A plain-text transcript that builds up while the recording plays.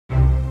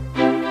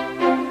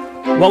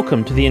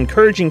Welcome to the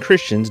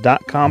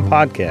EncouragingChristians.com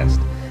podcast.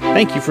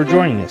 Thank you for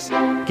joining us.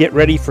 Get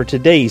ready for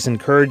today's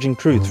encouraging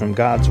truth from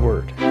God's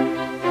Word.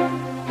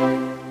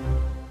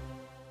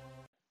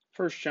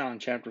 1 John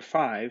chapter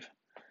 5,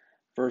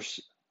 verse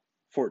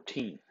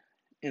 14.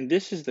 And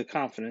this is the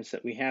confidence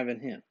that we have in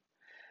Him,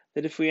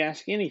 that if we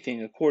ask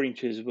anything according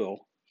to His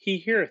will, He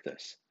heareth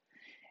us.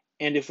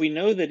 And if we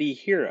know that He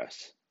heareth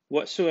us,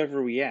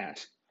 whatsoever we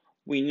ask,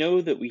 we know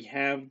that we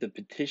have the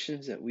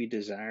petitions that we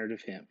desired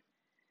of Him.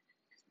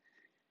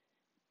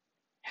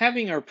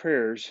 Having our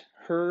prayers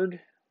heard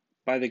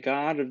by the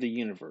God of the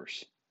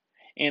universe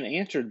and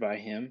answered by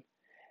Him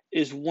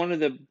is one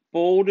of the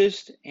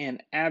boldest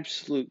and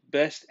absolute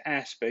best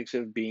aspects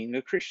of being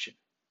a Christian.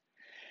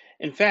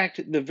 In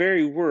fact, the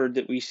very word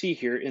that we see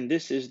here, and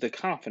this is the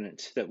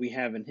confidence that we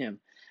have in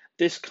Him.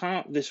 This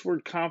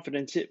word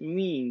confidence, it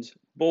means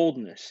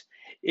boldness.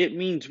 It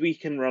means we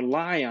can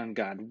rely on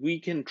God. We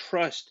can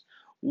trust.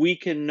 We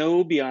can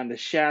know beyond a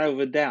shadow of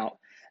a doubt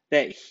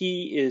that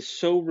He is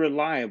so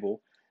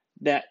reliable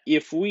that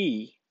if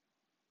we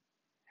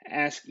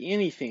ask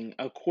anything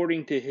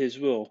according to His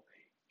will,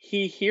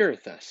 He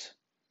heareth us.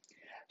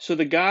 So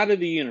the God of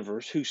the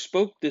universe, who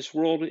spoke this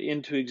world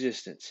into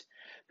existence,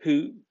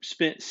 who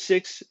spent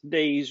 6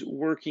 days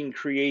working,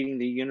 creating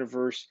the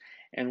universe,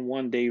 and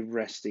 1 day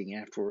resting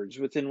afterwards,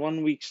 within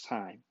 1 week's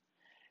time,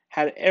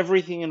 had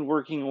everything in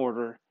working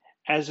order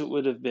as it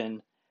would have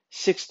been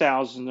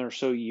 6,000 or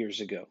so years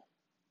ago.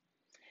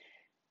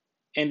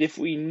 And if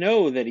we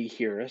know that He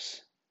hears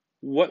us,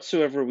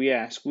 whatsoever we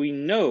ask, we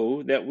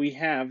know that we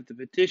have the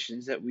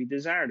petitions that we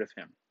desired of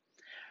Him.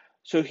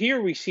 So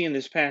here we see in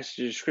this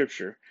passage of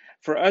Scripture,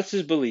 for us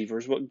as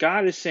believers, what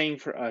God is saying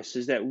for us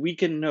is that we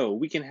can know,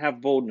 we can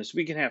have boldness,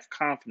 we can have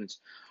confidence,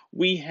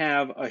 we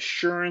have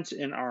assurance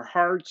in our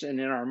hearts and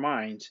in our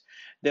minds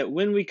that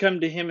when we come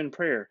to Him in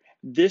prayer,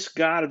 this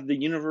God of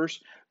the universe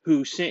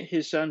who sent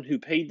His Son, who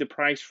paid the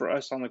price for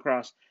us on the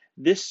cross,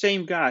 this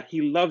same God,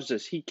 He loves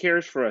us, He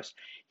cares for us,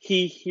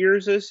 He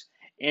hears us,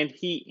 and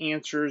He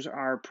answers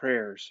our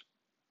prayers.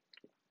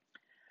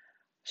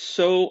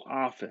 So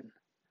often,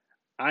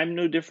 I'm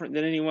no different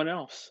than anyone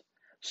else.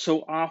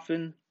 So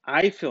often,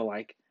 I feel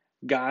like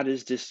God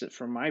is distant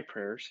from my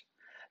prayers.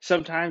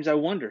 Sometimes I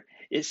wonder,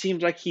 it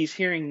seems like He's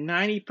hearing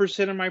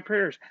 90% of my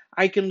prayers.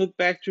 I can look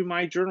back through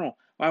my journal.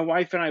 My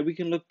wife and I, we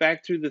can look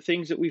back through the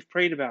things that we've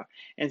prayed about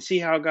and see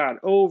how God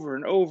over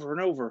and over and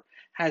over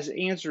has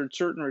answered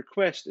certain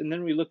requests. And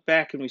then we look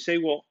back and we say,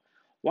 well,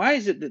 why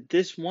is it that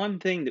this one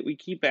thing that we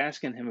keep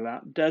asking Him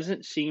about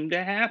doesn't seem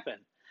to happen?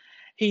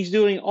 He's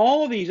doing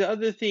all these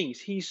other things.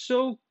 He's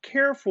so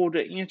careful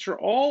to answer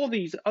all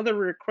these other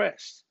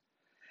requests.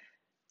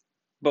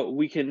 But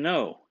we can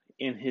know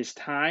in His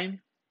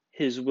time,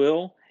 His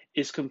will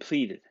is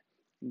completed.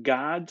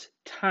 God's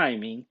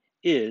timing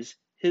is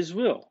His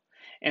will.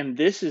 And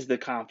this is the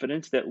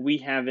confidence that we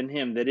have in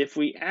Him, that if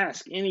we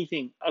ask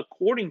anything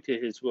according to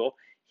His will,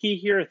 He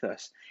heareth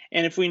us.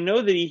 And if we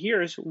know that He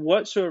hears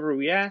whatsoever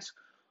we ask,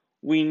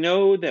 we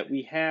know that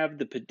we have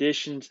the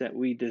petitions that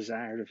we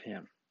desired of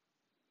Him.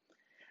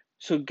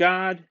 So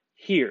God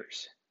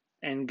hears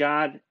and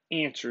God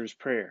answers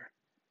prayer.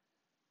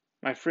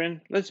 My friend,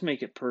 let's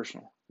make it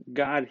personal.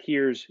 God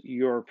hears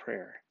your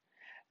prayer.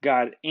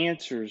 God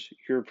answers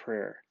your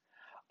prayer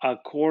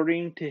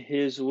according to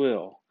His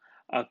will,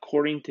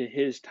 according to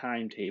His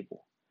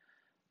timetable.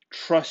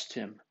 Trust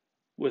Him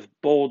with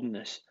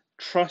boldness.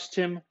 Trust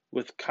Him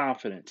with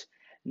confidence,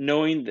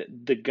 knowing that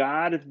the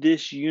God of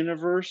this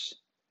universe,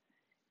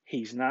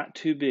 He's not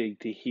too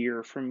big to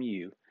hear from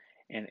you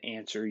and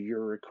answer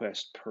your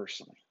request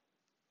personally.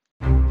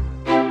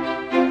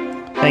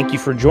 Thank you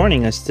for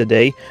joining us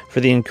today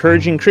for the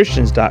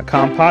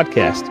EncouragingChristians.com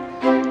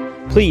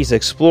podcast. Please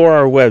explore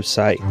our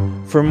website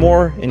for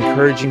more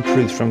encouraging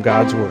truth from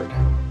God's Word.